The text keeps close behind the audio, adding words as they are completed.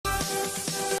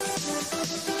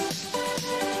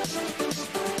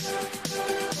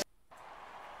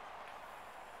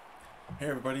Hey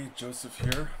everybody, Joseph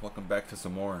here. Welcome back to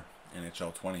some more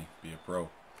NHL 20 Be a Pro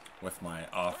with my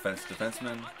offense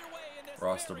defenseman,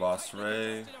 Roster Boss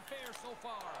Ray.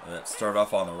 Let's start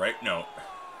off on the right note.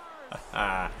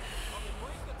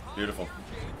 Beautiful.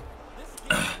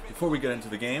 Before we get into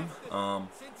the game, I'm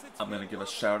going to give a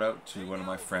shout out to one of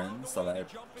my friends that I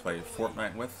play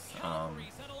Fortnite with.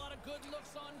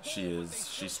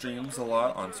 She streams a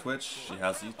lot on Twitch. She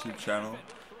has a YouTube channel.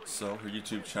 So her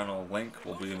YouTube channel link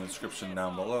will be in the description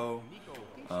down below.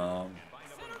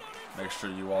 Make sure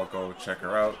you all go check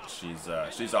her out.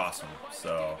 She's awesome.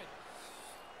 So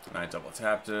I double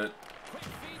tapped it,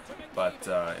 but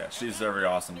yeah, she's very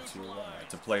awesome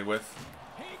to play with.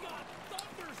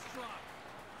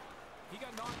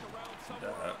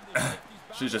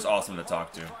 She's just awesome to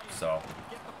talk to. So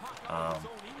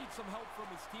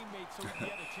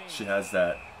she has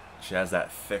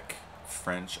that thick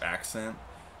French accent.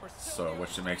 So,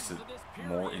 which makes it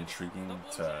more intriguing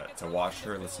to watch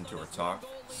her, listen to her talk.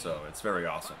 So, it's very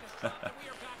awesome.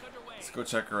 Let's go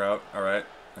check her out. Alright.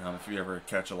 If you ever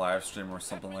catch a live stream or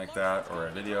something like that, or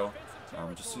a video,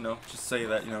 just say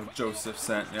that, Joseph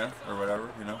sent you, or whatever,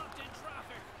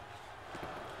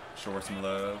 Show her some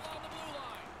love.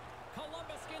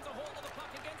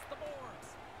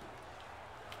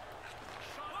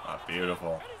 Ah,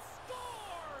 beautiful.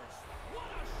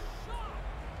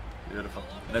 Beautiful.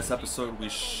 In this episode, we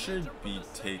should be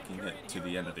taking it to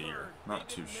the end of the year. Not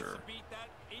too sure.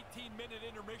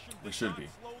 We should be.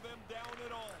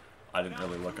 I didn't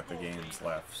really look at the games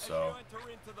left, so.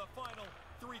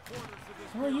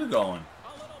 Where are you going?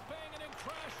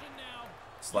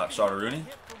 Slap shot of Rooney?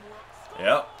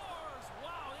 Yep.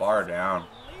 Bar down.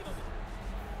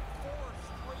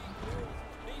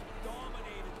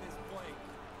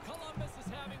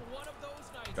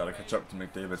 Gotta catch up to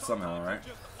McDavid somehow, right?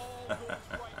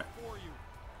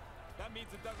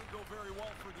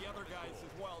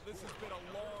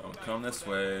 Don't come this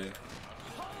way.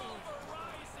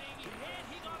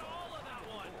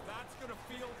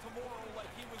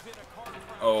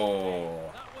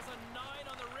 Oh.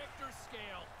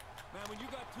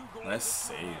 Nice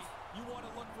save.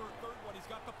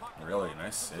 Really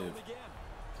nice save.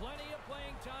 Plenty of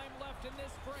playing time left in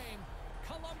this frame.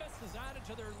 Columbus has added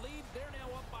to their lead. They're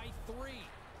now up by 3.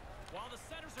 While the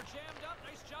centers are jammed up,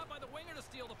 nice job by the winger to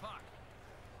steal the puck.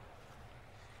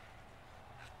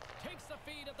 Takes the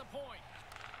feed at the point.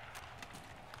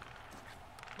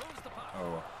 Moves the puck.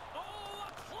 Oh. Oh,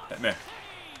 a clutch Hit me. save.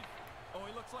 Oh,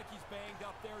 he looks like he's banged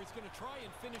up there. He's going to try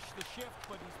and finish the shift,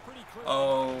 but he's pretty clear.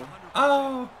 Oh.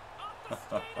 Oh.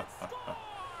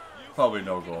 Probably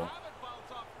no goal.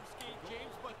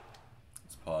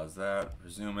 Let's pause that.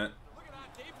 Resume it.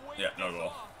 Yeah, no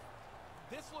goal.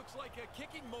 This looks like a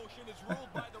kicking motion is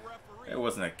ruled by the referee. It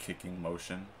wasn't a kicking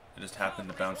motion. It just happened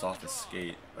to bounce off his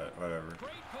skate, but whatever.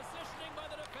 Great positioning by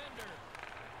the defender.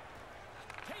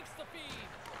 Takes the feed.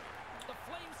 The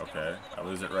Flames get Okay, a hold of the I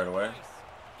lose puck it right away.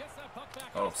 Gets that puck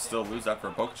back Oh, on his still stick. lose that for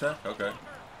a poke check? Okay.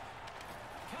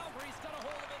 Calgary's got a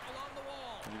hold of it along the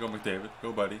wall. Here you go, McDavid.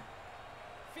 Go, buddy.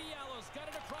 Fiala's got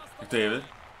it across the McDavid.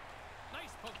 line.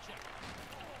 Nice poke check.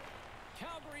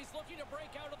 Calgary's looking to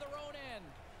break out of their own end.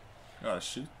 Gotta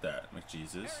shoot that,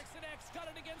 McJesus. Eriksson X got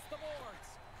it against the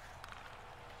boards.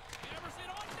 Hammers it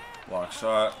on net. Block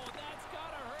shot. Oh, that's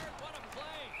gotta hurt. What a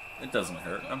play. It doesn't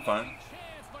hurt. I'm fine.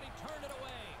 Chance, but he turned it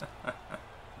away.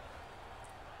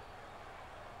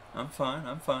 I'm fine.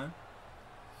 I'm fine.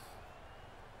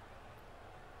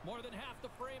 More than half the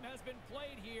frame has been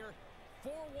played here.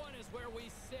 4-1 is where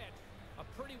we sit. A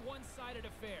pretty one-sided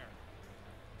affair.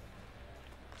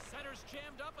 Center's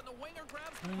jammed up and the winger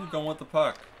grabs the Where are you puck. going with the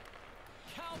puck?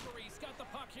 Calgary's got the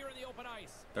puck here in the open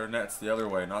ice. Their net's the other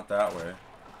way, not that way.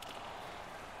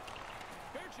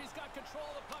 Bergey's got control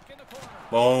of the puck in the corner.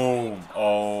 Boom!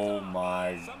 Oh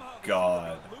my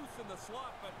God. Loose in the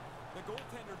slot, but the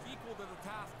goaltender's equal to the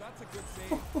task. That's a good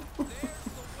save. There's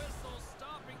the whistle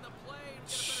stopping the play. Get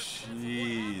a better sense of what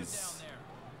happened Jeez. down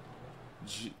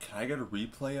there. Can I get a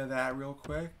replay of that real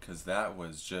quick? Because that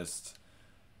was just,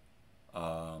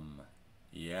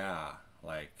 yeah,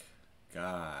 like,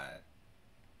 God.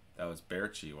 That was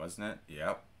Berchi, wasn't it?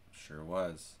 Yep, sure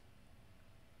was.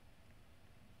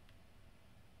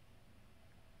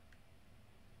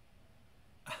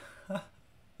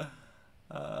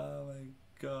 Oh my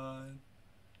God.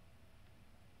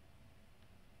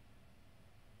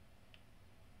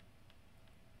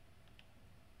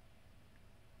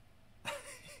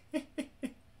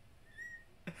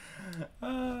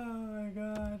 Oh my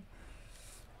God.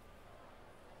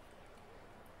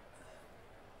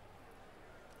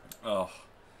 Oh.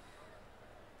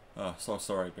 Oh, so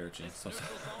sorry, Berchi. So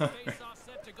sorry.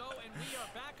 minute to go, and we are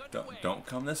back underway. Don't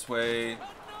come this way. Another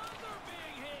big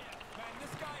hit. Man, this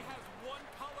guy has one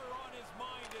color on his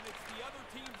mind, and it's the other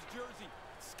team's jersey.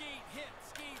 Skate, hit,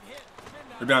 skate, hit. Spin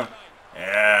that Rebound. tonight.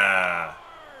 Yeah.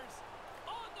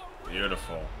 On the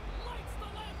Beautiful. lights the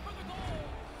lamp for the goal.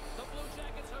 The Blue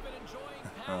Jackets have been enjoying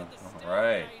pad the All stick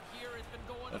right. tonight here. It's been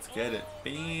going Let's get it. all night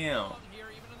Bam. long here,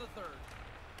 even in the third.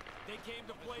 They came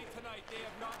to play tonight. They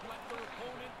have not let their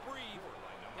opponent breathe,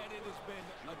 and it has been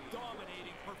a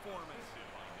dominating performance.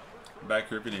 Back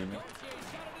here if you need me. Gauthier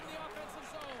shot it in the offensive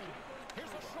zone.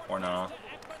 Here's a short Or pass not. to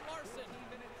Ekman Larsson.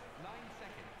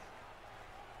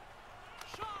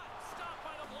 Shot stopped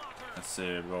by the blocker. Let's see,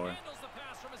 goalie. Handles the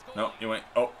pass from his goalie. No, you ain't.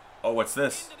 Oh, what's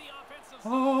this? Into the offensive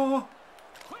zone. Oh,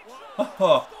 Quick shot.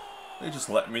 oh, they just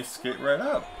let me skate right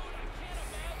up.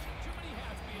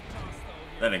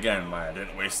 Then again, I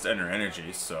didn't waste any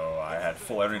energy, so I had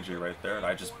full energy right there, and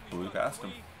I just blew past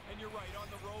him. And you're right, on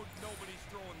the road, nobody's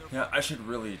throwing their Yeah, I should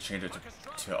really change it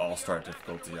to all-star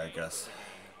difficulty, I guess.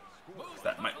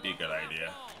 That might be a good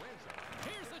idea.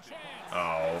 Here's the chance.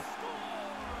 Oh.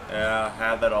 Yeah,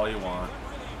 have that all you want.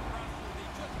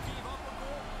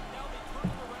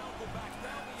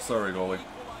 Sorry, goalie.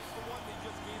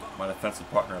 My defensive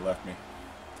partner left me.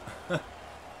 And a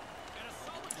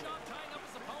solid job tying up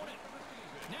his opponent.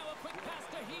 Now a quick pass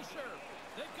to Heischer.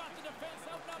 They've got the defense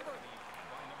outnumbered.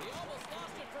 He almost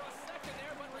lost it for a second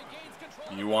there, but regains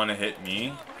control. You want to hit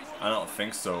me? I don't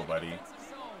think so, buddy.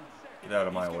 Get out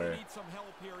of my He's gonna way. need some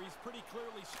help here. He's pretty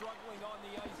clearly struggling on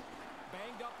the ice.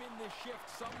 Banged up in this shift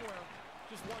somewhere.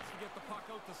 Just wants to get the puck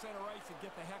out to center ice and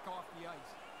get the heck off the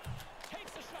ice.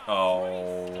 Takes a shot.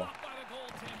 Oh. Stopped by the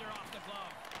goaltender off the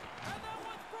glove. And that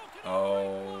one's broken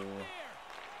Oh.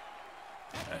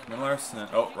 there. Ekman Larsson.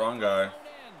 Oh, wrong guy.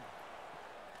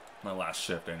 My last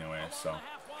shift anyway, so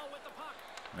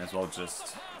may as well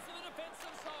just. A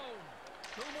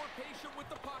little more patient with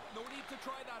the puck. No need to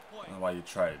try that I play. don't know why you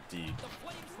try it deep. The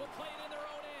Flames will play it in their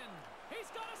own end. He's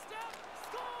got a step.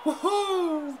 Score!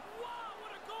 Woohoo! Wow,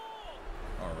 what a goal!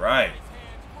 All right. His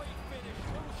hands, great finish.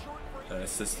 Little short break.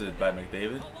 Assisted by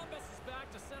McDavid. Columbus is back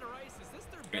to center ice. Is this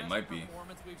their It best might be.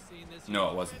 performance we've seen this No,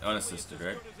 year? it wasn't. Unassisted,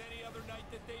 right? As any other night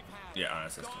that they've had. Yeah,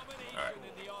 unassisted. Domination All right. in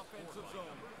the offensive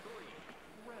zone.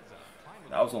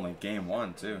 That was only game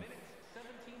one, too. And a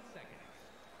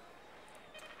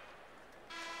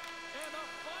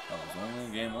That final was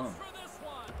only game one. for this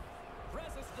one.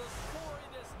 Rez is the story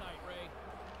this night, Ray.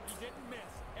 He didn't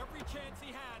miss. Every chance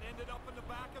he had ended up in the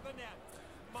back of the net.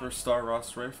 First star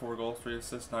Ross Ray, 4 goals, 3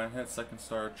 assists, 9 hits. Second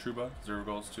star Trouba, 0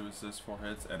 goals, 2 assists, 4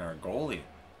 hits. And our goalie,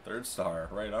 third star,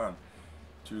 right on.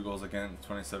 2 goals again,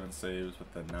 27 saves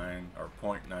with the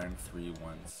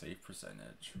 .931 save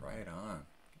percentage. Right on.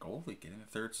 Goalie getting a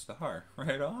third star.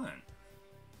 Right on.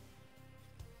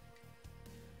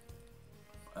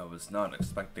 I was not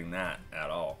expecting that at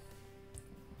all.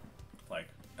 Like,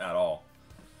 at all.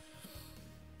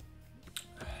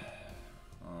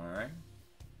 Alright.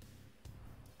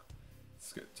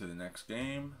 Let's get to the next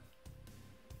game.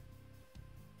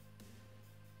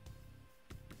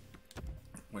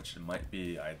 Which it might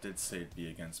be, I did say it'd be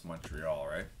against Montreal,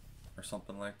 right? Or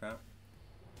something like that.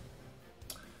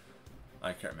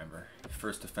 I can't remember.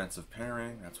 First defensive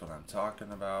pairing, that's what I'm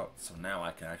talking about. So now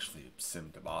I can actually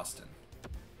sim to Boston.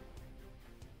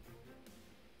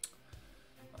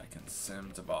 I can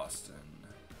sim to Boston.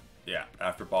 Yeah,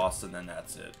 after Boston, then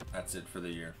that's it. That's it for the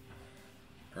year.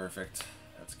 Perfect.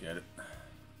 Let's get it.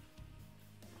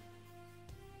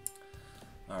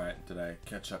 Alright, did I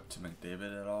catch up to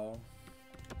McDavid at all?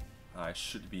 I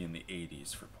should be in the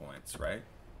 80s for points, right?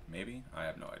 Maybe? I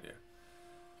have no idea.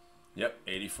 Yep,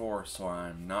 84, so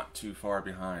I'm not too far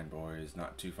behind, boys.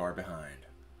 Not too far behind.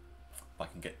 If I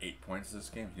can get 8 points this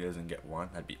game, he doesn't get 1,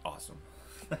 that'd be awesome.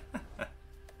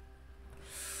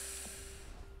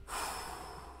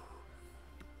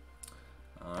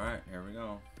 Alright, here we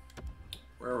go.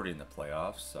 We're already in the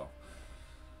playoffs, so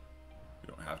we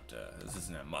don't have to, this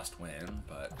isn't a must win,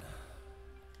 but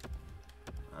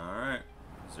alright,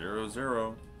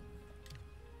 0-0.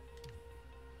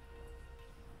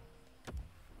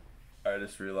 I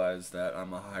just realized that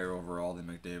I'm a higher overall than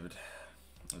McDavid.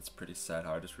 It's pretty sad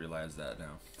how I just realized that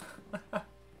now.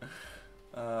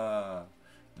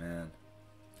 Man.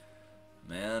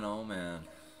 Man, oh man.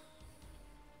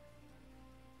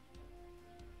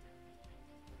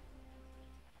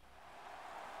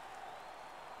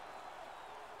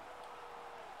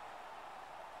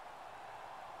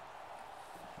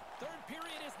 Third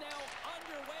period is now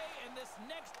underway, and this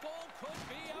next goal could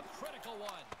be a critical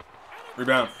one. And a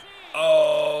Rebound. great save.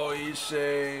 Oh,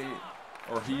 Ishe.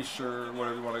 Or Heischer,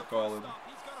 whatever you want to call him.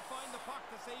 He's got to find the puck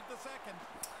to save the second.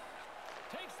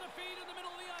 feet in the middle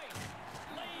of the ice.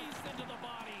 Lays into the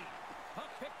body.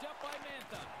 Puck picked up by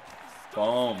Mantha.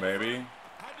 Boom, baby.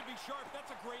 Had to be sharp.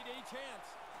 That's a grade A chance.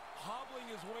 Hobbling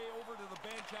his way over to the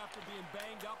bench after being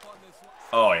banged up on this.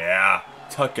 Oh, yeah.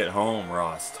 Tuck it home,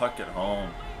 Ross. Tuck it home.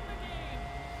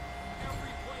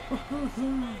 Every play becomes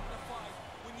magnified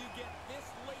when you get this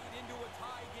late into a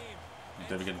tie game.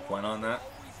 Did we get a point on that?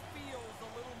 Always feels a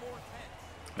little more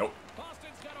tense. Nope.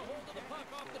 Boston's got a hold of the puck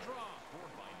off the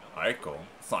draw. Eichel?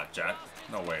 It's not Jack.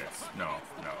 No way. It's no.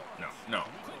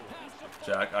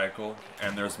 Jack Eichel.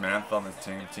 And there's Mantha on the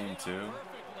team too.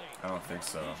 I don't think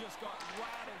so. He just got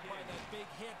rattled by that big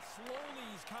hit. Slowly,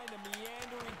 he's kind of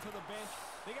meandering to the bench.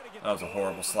 They gotta get That was a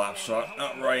horrible slap shot.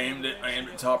 Not where I aimed it. I aimed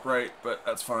it top right, but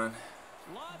that's fine.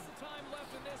 Lots of time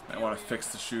left in this Might want to period. fix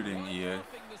the shooting, EA.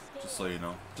 Just so you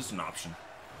know. Just an option.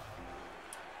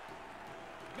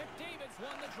 McDavid's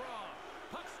won the draw.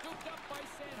 Puck scooped up by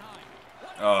Sanheim.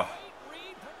 What a Oh. great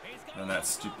read. He's got And it. that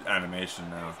stupid animation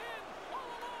now. He's in. All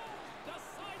alone.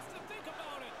 Decides to think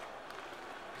about it.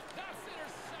 That's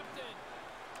intercepted.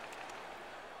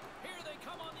 Here they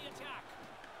come on the attack.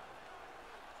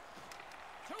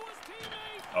 To his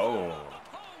teammate. Oh. Off the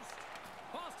post.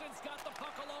 Boston's got the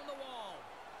puck along the wall.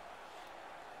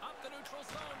 Up the neutral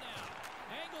zone now.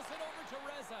 Angles it over to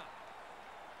Reza.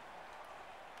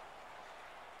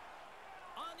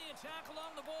 On the attack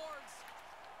along the boards.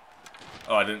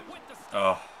 Oh, I didn't. With the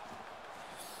Oh.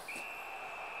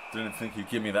 Didn't think he'd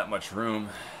give me that much room,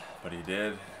 but he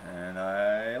did, and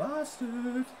I lost it.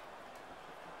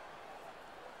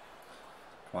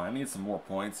 Come on, I need some more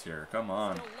points here. Come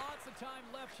on. Still lots of time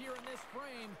left here in this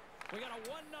frame. We got a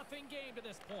 1-0 game to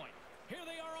this point. Here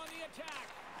they are on the attack.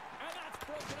 And that's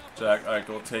broken up. Jack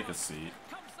Eichel, take a seat.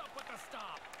 Comes up with the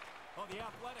stop. Oh, the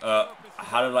athletic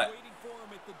How did I- waiting for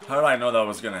him at the door. How did I know that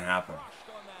was gonna happen? Crushed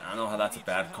on that. I don't know how that's a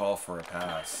bad call for a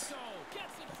pass. So, gets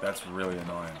in front That's of it. really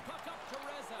annoying. The puck up to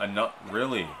Reza. Not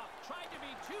really. Tried to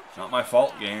be too Not my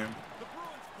fault game. The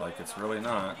Bruins Like, play it's an really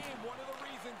not. game. One of the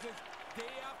reasons is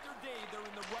day after day they're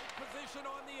in the right position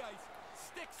on the ice.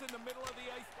 Sticks in the middle of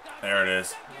the ice. That's There it the is.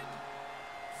 second.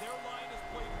 Their line has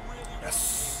played really well.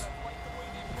 Yes. I like the way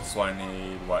they moved. So I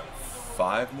need, what,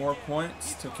 5 more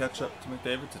points to catch up to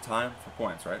McDavid to time for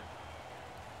points, right?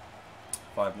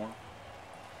 5 more?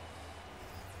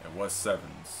 It was 7,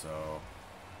 so...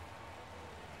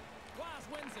 Glass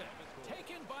wins it.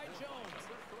 Taken by Jones.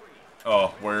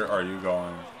 Oh, where are you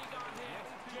going? He got hit.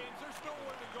 James, there's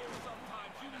nowhere to go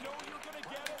sometimes. You know you're going to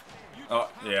get it. You Oh,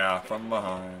 just have yeah, to from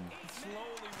behind.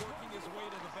 slowly working his way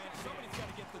to the bench. Somebody's got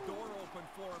to get the door open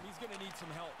for him. He's going to need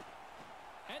some help.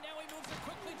 And now he moves it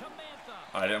quickly to Mantha.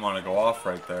 I didn't want to go off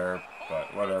right there, but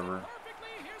whatever.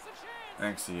 Perfectly. Here's a chance.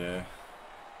 Thanks, EA.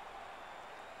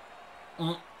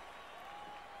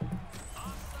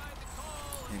 Offside the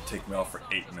call. You can take me off for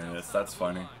 8 minutes. That's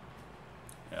funny.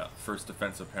 Yeah, first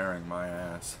defensive pairing, my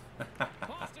ass.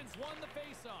 Boston's won the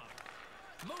faceoff.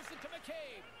 Moves it to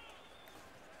McCabe.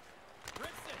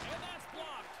 Rips it, and that's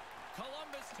blocked.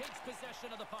 Columbus takes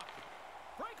possession of the puck.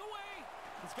 Breakaway.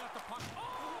 He's got the puck. Oh,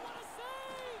 what a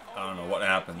save! I don't know what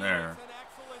happened there. That's an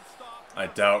excellent stop. I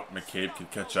doubt McCabe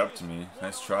could catch up to me.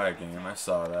 Nice try, game. I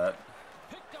saw that.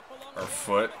 Picked up along Or the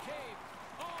foot. McCabe.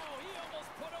 Oh, he almost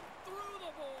put him through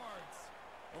the boards.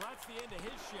 Well, that's the end of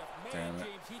his shift. Man, Damn it.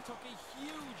 James, he took a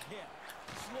huge hit.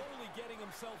 Slowly getting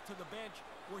himself to the bench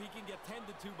where he can get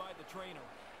tended to by the trainer.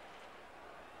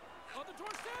 On the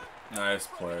doorstep. Nice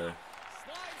play.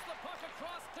 Slides the puck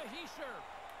across to Heischer.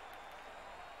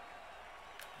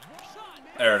 Shot.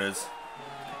 There it is.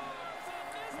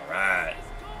 Alright. He's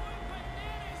going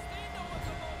bananas. They know what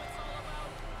the moment's all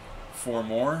about. 4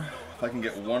 more. If I can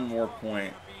get 1 more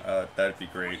point, that'd be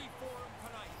great.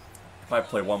 If I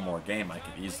play 1 more game, I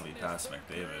could easily pass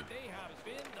McDavid. They have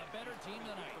been the better team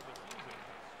tonight.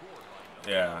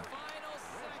 Yeah. Final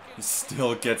second. He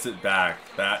still gets it back.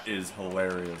 That is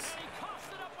hilarious. He coughs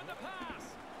it up with the pass.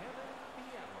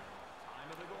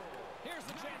 Here's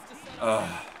the chance to set up.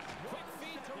 Quick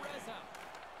feed to Reza.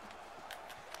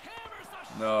 Hammers the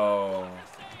shot. No.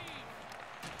 Save.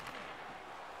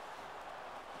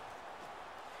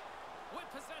 With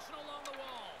possession along the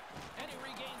wall. And he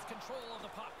regains control of the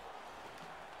puck.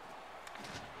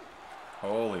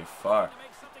 Holy fuck. To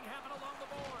make something happen along the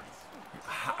boards.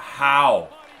 How?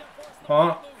 Body to force the Huh?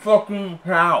 puck loose. Fucking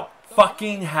how?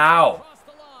 Fucking how? Across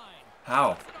the line.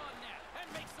 How? Puts it on net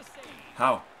and makes the save.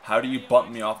 How? How do you bump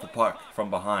me off the puck from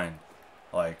behind?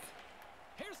 Like,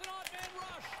 Here's an odd man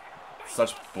rush.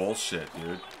 such bullshit,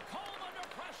 dude. Calm under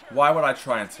pressure. Why would I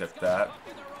try and tip that? Puck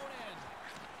in their own end.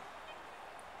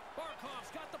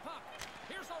 Barkov's got the puck.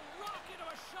 Here's a rocket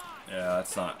of a shot. Yeah,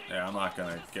 that's not. Yeah, I'm not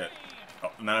gonna get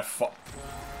Oh, and then I fought.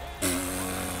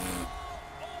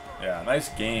 Yeah, nice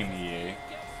game, EA.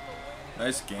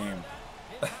 Nice game.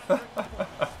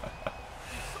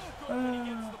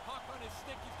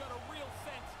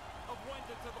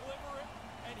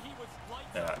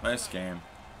 Yeah, nice game.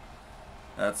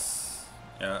 That's,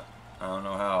 yeah, I don't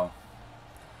know how.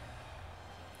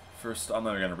 First, I'm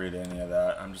not gonna read any of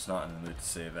that. I'm just not in the mood to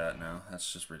say that now.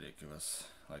 That's just ridiculous.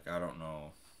 Like, I don't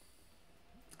know.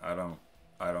 I don't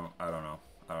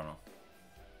know.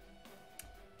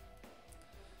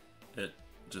 It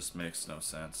just makes no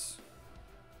sense.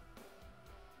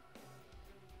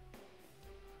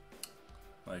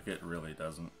 Like, it really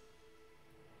doesn't.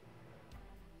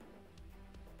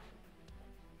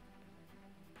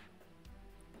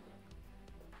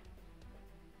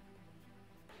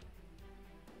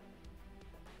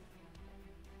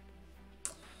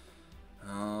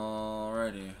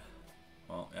 Alrighty.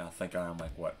 Well, yeah, I think I'm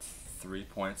like, what, 3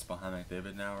 points behind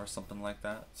McDavid now or something like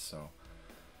that, so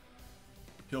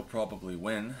he'll probably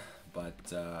win,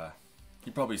 but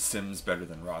he probably sims better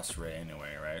than Ross Ray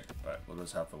anyway, right? But we'll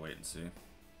just have to wait and see.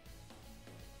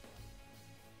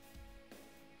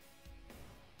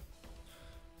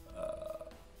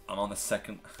 I'm on the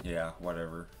second, yeah,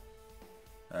 whatever.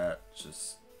 That's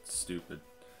just stupid.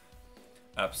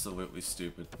 Absolutely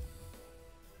stupid.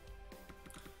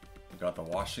 We got the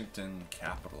Washington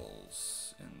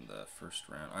Capitals in the first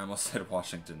round. I almost said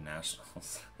Washington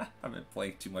Nationals. I've been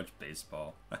playing too much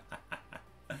baseball.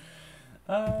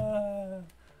 Alright,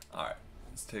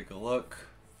 let's take a look.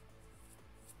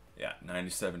 Yeah,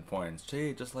 97 points.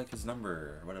 Gee, just like his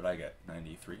number. What did I get?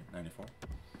 93? 94?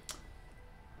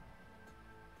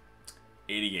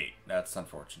 88. That's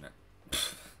unfortunate.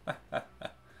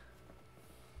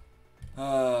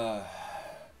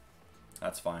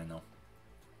 That's fine, though.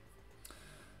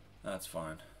 That's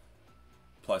fine.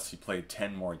 Plus, he played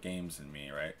 10 more games than me,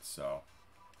 right? So,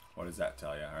 what does that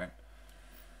tell you, alright?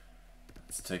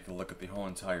 Let's take a look at the whole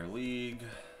entire league.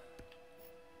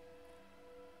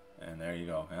 And there you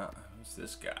go. Yeah, who's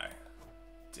this guy?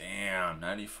 Damn,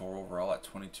 94 overall at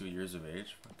 22 years of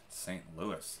age. Fucking St.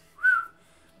 Louis. Whew.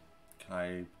 Can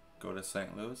I go to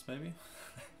St. Louis, maybe?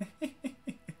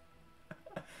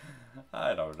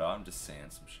 I don't know. I'm just saying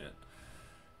some shit.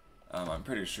 I'm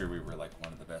pretty sure we were like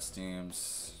one of the best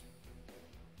teams.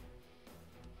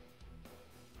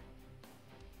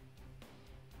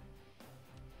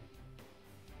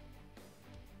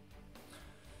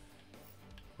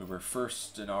 We were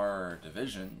first in our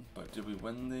division, but did we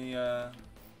win the...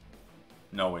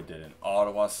 No, we didn't.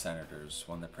 Ottawa Senators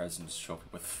won the President's Trophy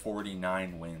with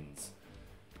 49 wins.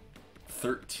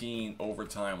 13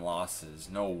 overtime losses.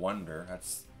 No wonder.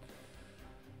 That's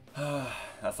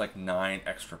like 9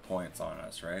 extra points on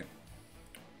us, right?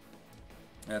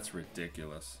 That's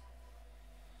ridiculous.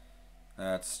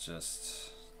 That's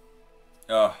just...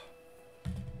 Oh,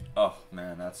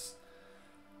 man, that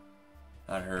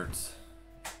hurts.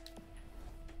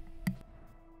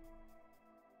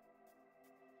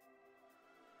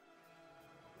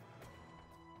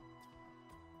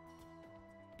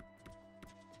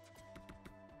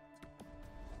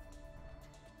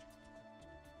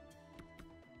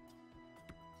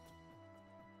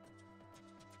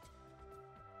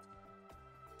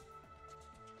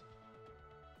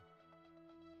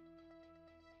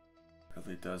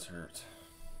 Really does hurt.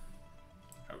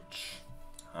 Ouch.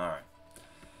 Alright.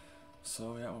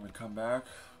 So yeah, when we come back,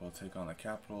 we'll take on the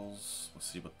Capitals. We'll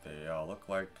see what they look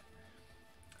like.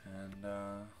 And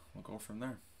we'll go from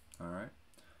there. Alright.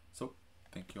 So,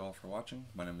 thank you all for watching.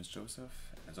 My name is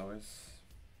Joseph. As always,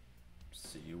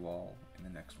 see you all in the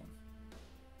next one.